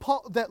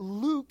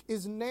Luke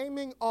is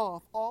naming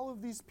off all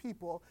of these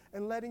people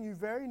and letting you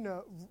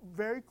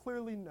very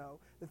clearly know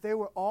that they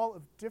were all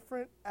of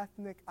different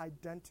ethnic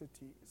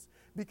identities,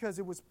 because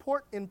it was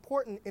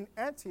important in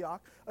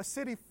Antioch, a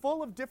city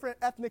full of different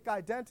ethnic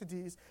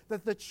identities,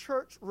 that the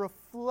church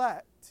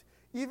reflect,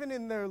 even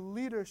in their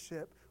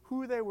leadership,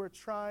 who they were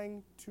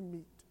trying to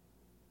meet.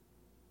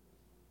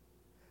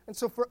 And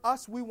so for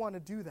us, we want to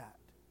do that.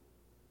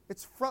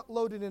 It's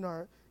front-loaded in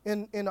our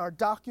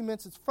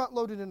documents. It's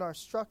front-loaded in our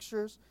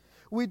structures.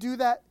 We do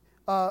that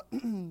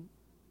in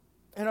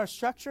our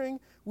structuring.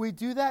 We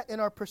do that in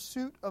our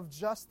pursuit of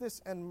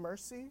justice and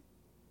mercy.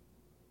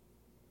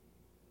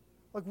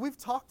 Like, we've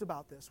talked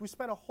about this. We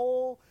spent a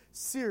whole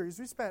series.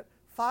 We spent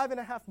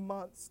 5.5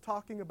 months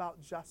talking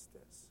about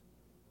justice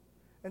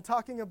and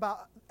talking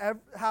about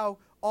how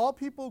all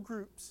people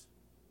groups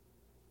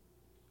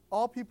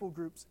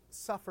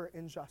suffer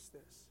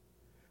injustice.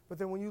 But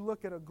then when you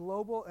look at a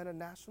global and a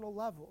national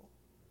level,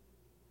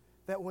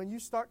 that when you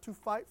start to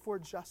fight for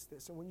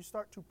justice and when you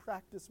start to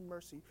practice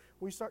mercy,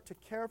 when you start to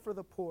care for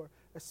the poor,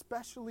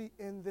 especially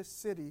in this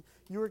city,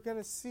 you are going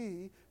to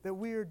see that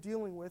we are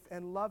dealing with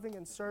and loving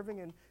and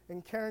serving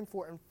and caring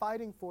for and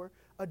fighting for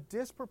a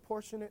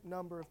disproportionate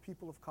number of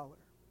people of color.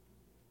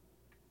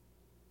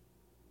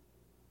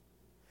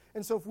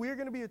 And so if we're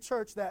going to be a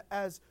church that,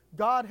 as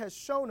God has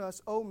shown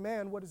us, oh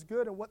man, what is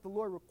good and what the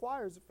Lord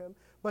requires of him,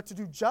 but to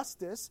do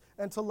justice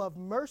and to love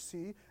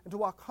mercy and to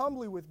walk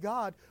humbly with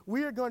God,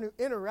 we are going to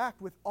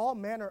interact with all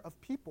manner of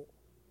people.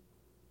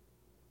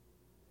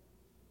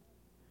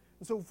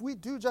 And so if we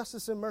do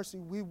justice and mercy,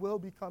 we will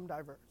become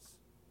diverse.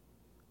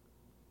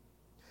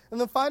 And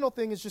the final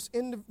thing is just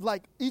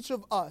like each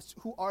of us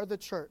who are the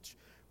church,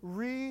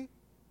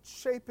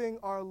 reshaping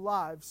our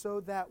lives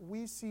so that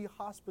we see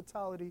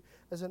hospitality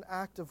as an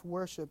act of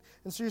worship.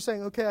 And so you're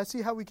saying, okay, I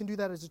see how we can do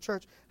that as a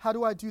church. How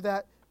do I do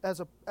that as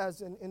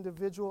an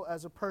individual,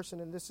 as a person?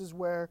 And this is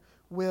where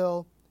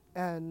we'll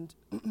end.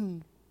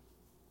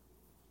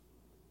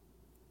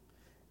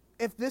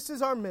 If this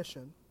is our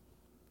mission,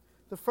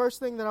 the first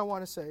thing that I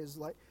want to say is,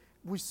 like,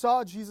 we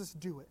saw Jesus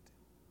do it,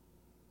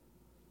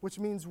 which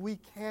means we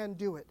can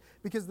do it,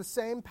 because the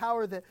same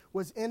power that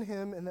was in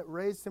him and that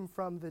raised him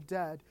from the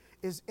dead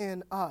is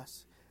in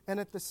us. And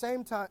at the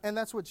same time, and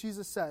that's what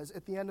Jesus says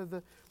at the end of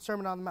the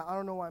Sermon on the Mount. I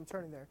don't know why I'm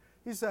turning there.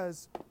 He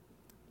says,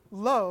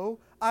 "Lo,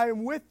 I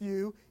am with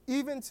you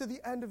even to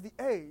the end of the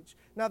age."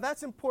 Now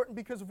that's important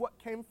because of what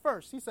came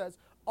first. He says,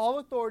 all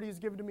authority is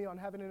given to me on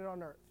heaven and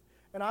on earth.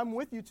 And I'm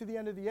with you to the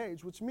end of the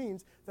age, which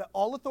means that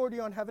all authority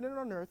on heaven and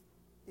on earth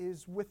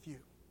is with you.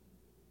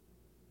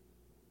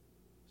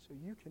 So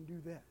you can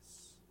do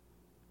this.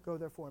 Go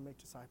therefore and make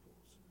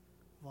disciples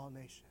of all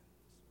nations.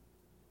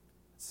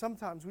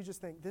 Sometimes we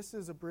just think this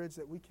is a bridge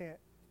that we can't,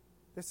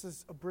 this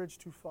is a bridge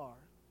too far.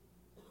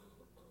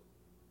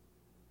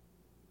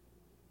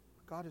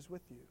 God is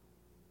with you.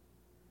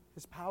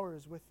 His power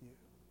is with you.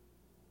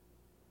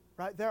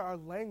 Right? There are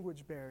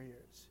language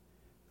barriers.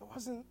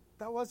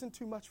 That wasn't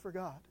too much for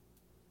God.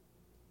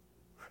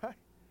 Right?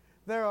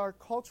 There are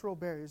cultural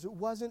barriers. It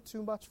wasn't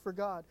too much for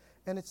God,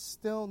 and it's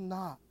still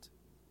not.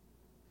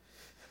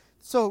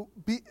 So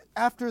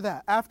after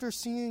that, after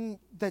seeing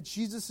that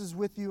Jesus is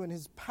with you and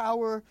his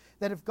power,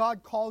 that if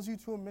God calls you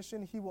to a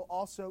mission, he will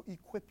also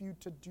equip you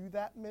to do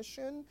that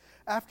mission.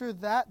 After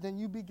that, then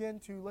you begin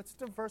to, let's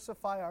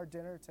diversify our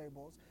dinner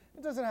tables.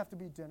 It doesn't have to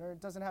be dinner. It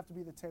doesn't have to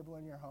be the table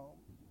in your home.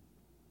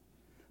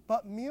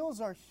 But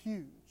meals are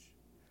huge.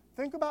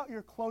 Think about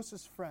your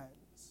closest friends.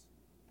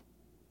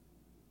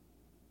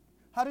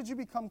 How did you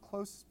become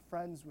close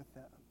friends with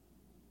them?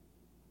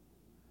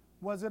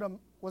 Was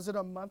it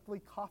a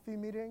monthly coffee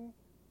meeting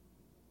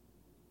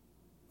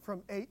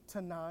from 8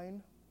 to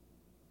 9?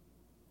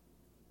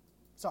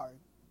 Sorry,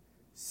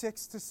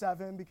 6 to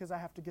 7 because I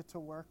have to get to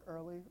work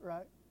early,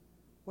 right?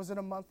 Was it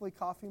a monthly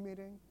coffee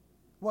meeting?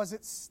 Was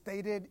it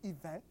stated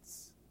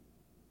events?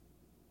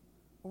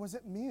 Or was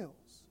it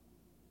meals?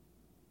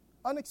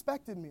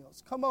 Unexpected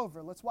meals. Come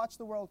over, let's watch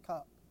the World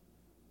Cup,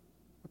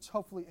 which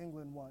hopefully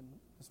England won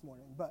this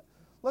morning, but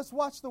let's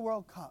watch the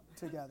World Cup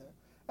together.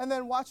 And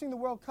then watching the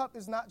World Cup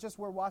is not just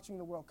we're watching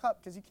the World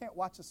Cup, because you can't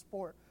watch a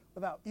sport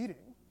without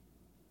eating.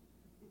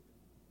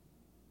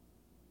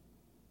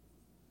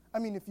 I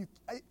mean,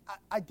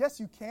 I guess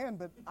you can,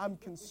 but I'm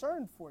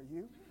concerned for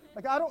you.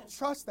 Like, I don't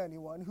trust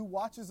anyone who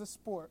watches a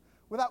sport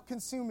without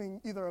consuming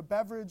either a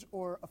beverage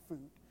or a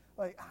food.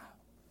 Like,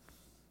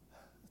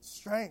 it's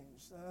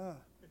strange.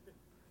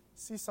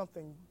 See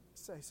something,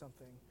 say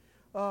something.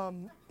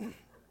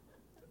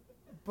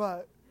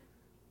 But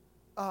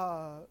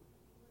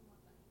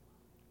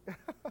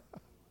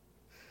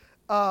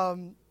But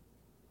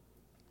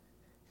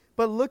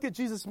look at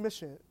Jesus'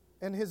 mission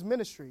and his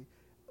ministry.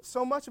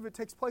 So much of it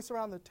takes place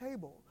around the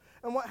table.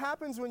 And what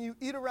happens when you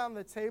eat around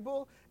the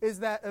table is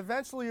that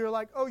eventually you're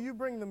like, oh, you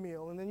bring the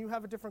meal, and then you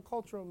have a different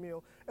cultural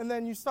meal. And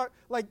then you start,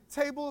 like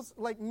tables,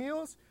 like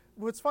meals,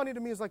 what's funny to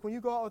me is like when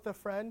you go out with a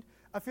friend,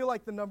 I feel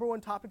like the number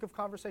one topic of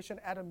conversation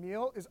at a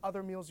meal is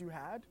other meals you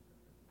had.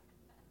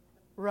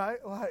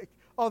 Right? Like,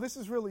 oh, this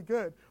is really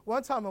good.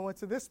 One time I went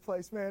to this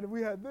place, man, and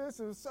we had this.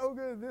 It was so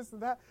good, this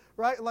and that.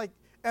 Right? Like,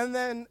 and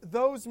then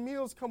those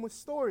meals come with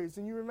stories,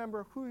 and you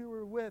remember who you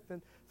were with,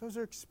 and those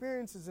are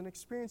experiences, and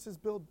experiences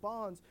build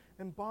bonds,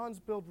 and bonds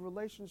build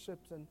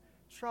relationships and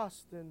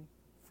trust and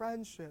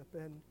friendship,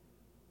 and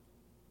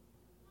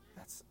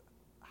that's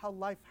how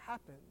life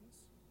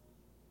happens.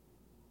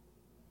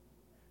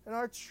 And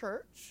our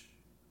church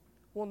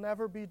will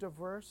never be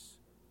diverse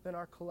than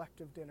our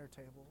collective dinner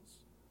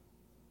tables.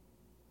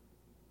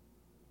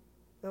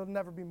 It'll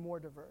never be more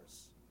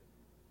diverse.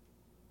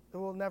 It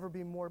will never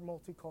be more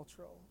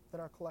multicultural than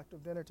our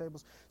collective dinner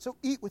tables. So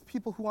eat with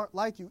people who aren't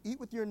like you. Eat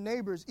with your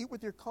neighbors. Eat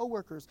with your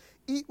coworkers.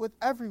 Eat with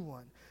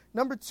everyone.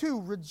 Number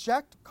 2,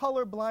 reject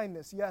color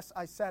blindness. Yes,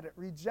 I said it.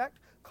 Reject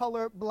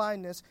color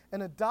blindness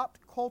and adopt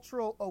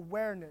cultural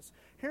awareness.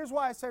 Here's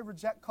why I say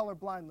reject color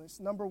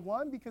blindness. Number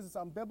 1, because it's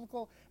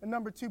unbiblical. And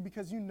number 2,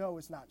 because you know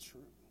it's not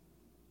true.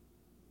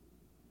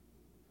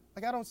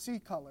 Like, I don't see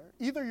color.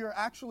 Either you're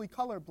actually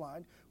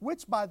colorblind,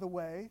 which, by the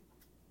way,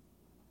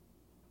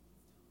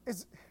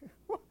 is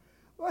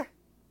what?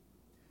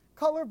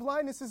 Color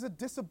blindness is a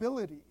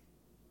disability.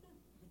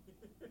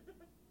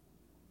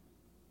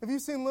 Have you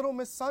seen Little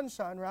Miss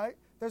Sunshine, right?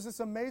 There's this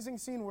amazing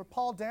scene where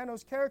Paul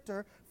Dano's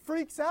character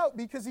freaks out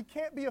because he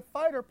can't be a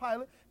fighter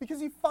pilot because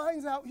he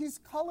finds out he's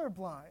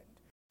colorblind.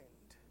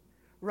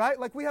 Right?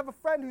 Like, we have a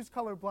friend who's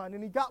colorblind,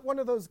 and he got one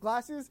of those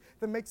glasses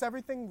that makes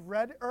everything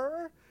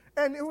redder,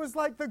 and it was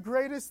like the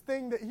greatest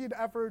thing that he'd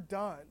ever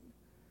done.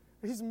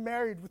 He's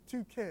married with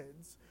 2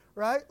 kids,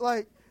 right?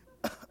 Like,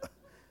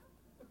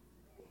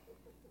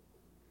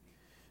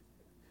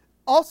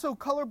 also,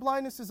 color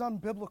blindness is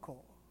unbiblical.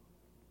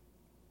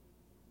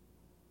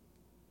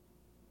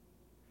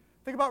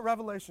 Think about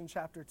Revelation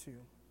chapter 2.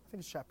 I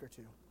think it's chapter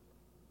 2.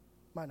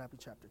 Might not be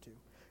chapter 2.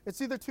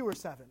 It's either 2 or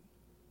 7.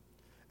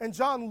 And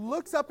John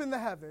looks up in the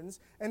heavens,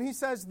 and he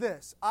says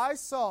this, I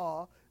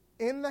saw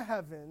in the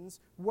heavens,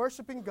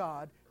 worshiping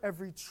God,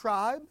 every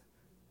tribe,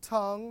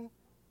 tongue,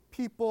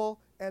 people,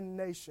 and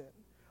nation.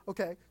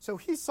 Okay, so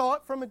he saw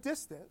it from a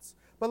distance.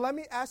 But let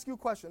me ask you a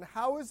question.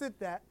 How is it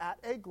that, at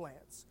a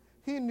glance,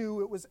 he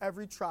knew it was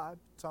every tribe,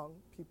 tongue,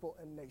 people,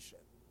 and nation?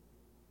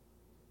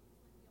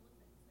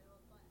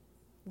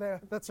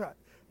 That's right.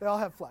 They all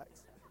have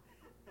flags.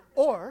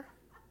 Or,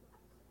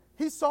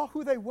 he saw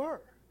who they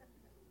were.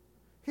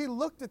 He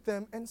looked at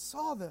them and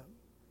saw them.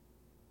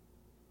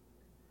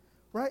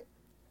 Right?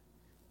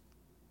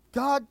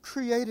 God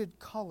created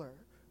color.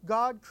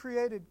 God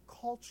created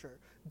culture.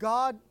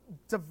 God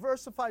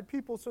diversified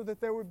people so that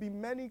there would be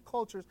many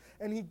cultures,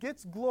 and he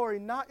gets glory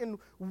not in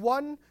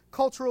one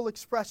cultural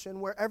expression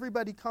where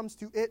everybody comes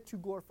to it to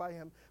glorify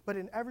him, but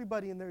in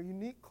everybody in their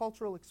unique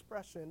cultural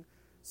expression,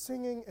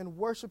 singing and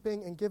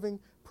worshiping and giving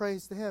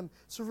praise to him.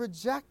 So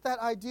reject that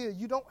idea.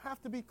 You don't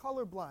have to be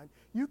colorblind.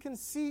 You can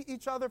see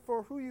each other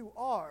for who you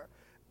are.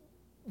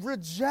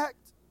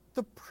 Reject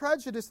the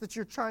prejudice that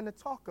you're trying to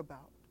talk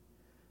about.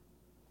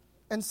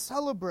 And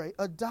celebrate,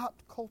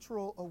 adopt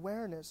cultural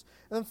awareness.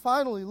 And then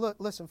finally,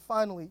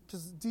 finally,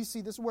 because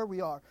DC, this is where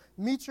we are.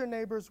 Meet your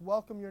neighbors,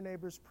 welcome your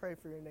neighbors, pray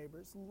for your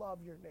neighbors, love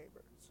your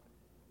neighbors.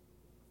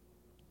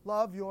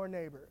 Love your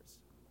neighbors.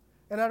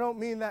 And I don't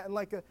mean that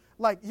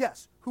in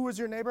yes, who is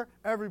your neighbor?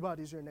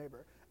 Everybody's your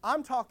neighbor.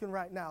 I'm talking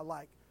right now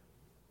like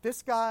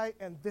this guy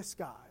and this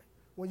guy.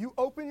 When you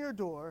open your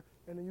door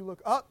and then you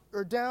look up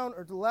or down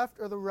or to the left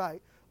or the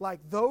right,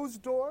 like those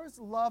doors,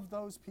 love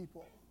those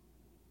people.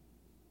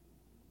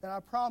 And I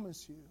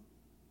promise you,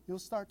 you'll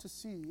start to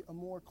see a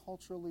more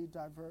culturally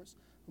diverse,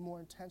 a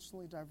more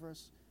intentionally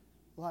diverse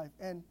life.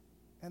 And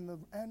the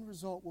end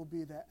result will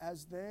be that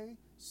as they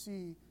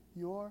see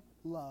your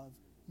love,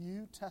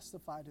 you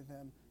testify to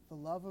them the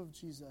love of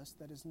Jesus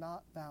that is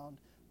not bound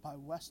by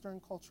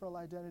Western cultural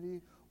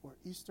identity or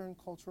Eastern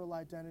cultural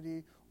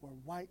identity or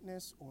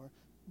whiteness or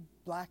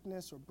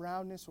blackness or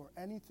brownness or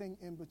anything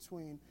in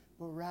between,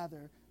 but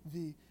rather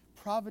the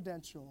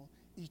providential,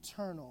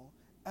 eternal,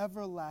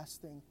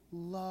 everlasting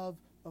love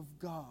of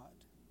God.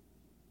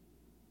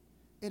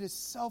 It is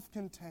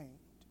self-contained,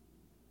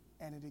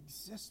 and it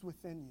exists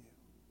within you,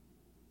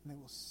 and they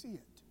will see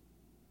it.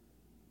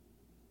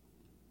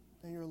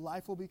 And your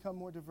life will become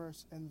more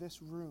diverse, and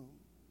this room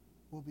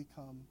will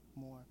become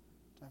more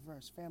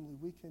diverse. Family,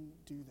 we can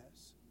do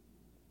this.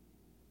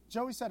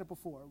 Joey said it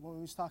before when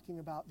he was talking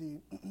about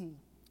the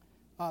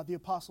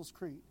Apostles'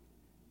 Creed.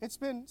 It's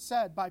been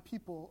said by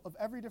people of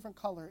every different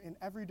color in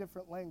every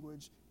different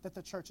language that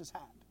the church has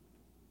had.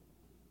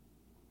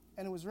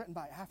 And it was written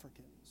by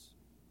Africans.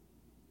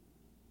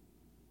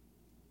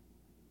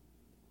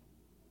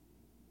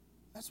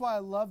 That's why I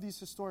love these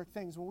historic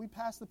things. When we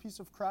pass the peace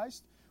of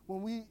Christ,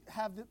 when we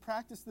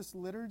practice this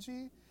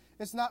liturgy,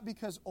 it's not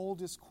because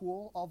old is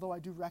cool, although I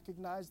do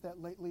recognize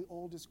that lately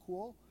old is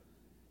cool.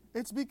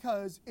 It's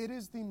because it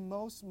is the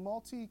most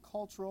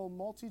multicultural,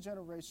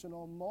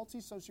 multi-generational,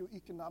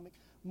 multi-socioeconomic,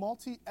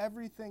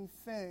 multi-everything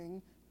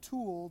thing,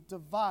 tool,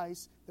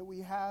 device that we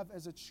have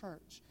as a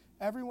church.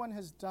 Everyone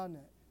has done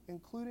it,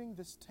 including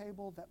this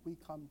table that we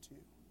come to.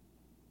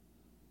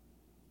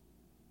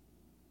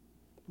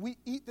 We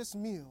eat this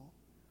meal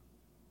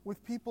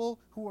with people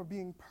who are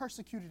being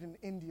persecuted in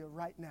India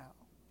right now.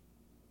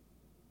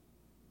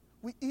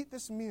 We eat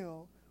this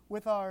meal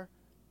with our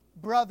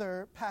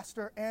brother,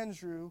 Pastor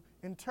Andrew,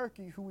 in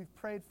Turkey, who we've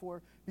prayed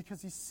for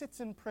because he sits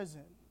in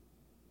prison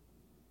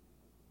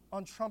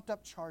on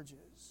trumped-up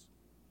charges.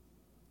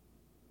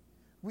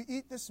 We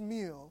eat this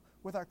meal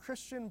with our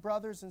Christian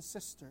brothers and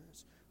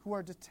sisters who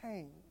are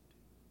detained,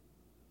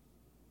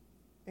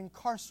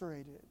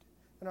 incarcerated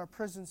in our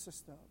prison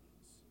systems.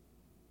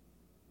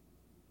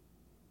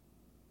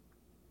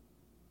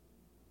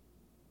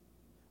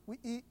 We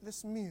eat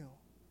this meal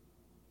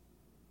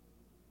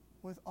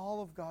with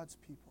all of God's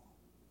people.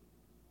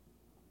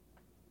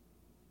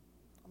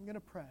 I'm going to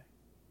pray,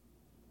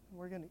 and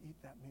we're going to eat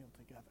that meal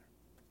together.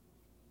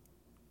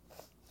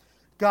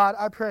 God,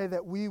 I pray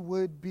that we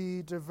would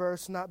be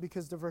diverse, not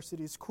because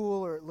diversity is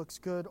cool or it looks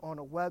good on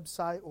a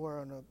website or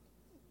on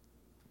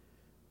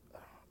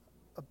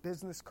a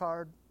business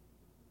card,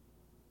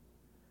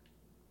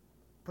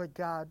 but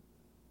God,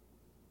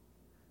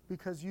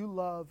 because you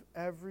love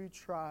every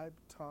tribe,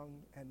 tongue,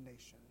 and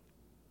nation.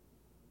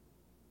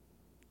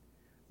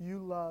 You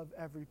love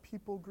every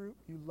people group.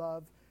 You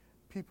love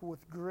people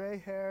with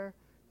gray hair,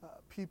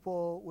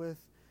 people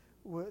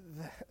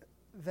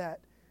that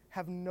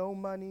have no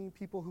money,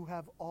 people who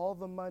have all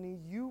the money.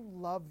 You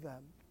love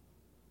them.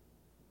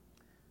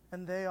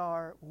 And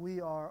we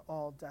are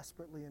all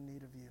desperately in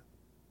need of you.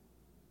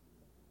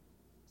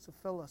 So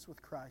fill us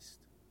with Christ.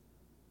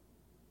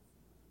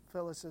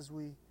 Fill us as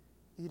we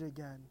eat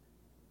again,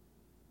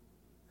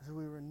 as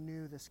we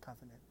renew this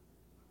covenant.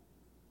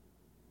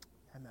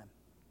 Amen.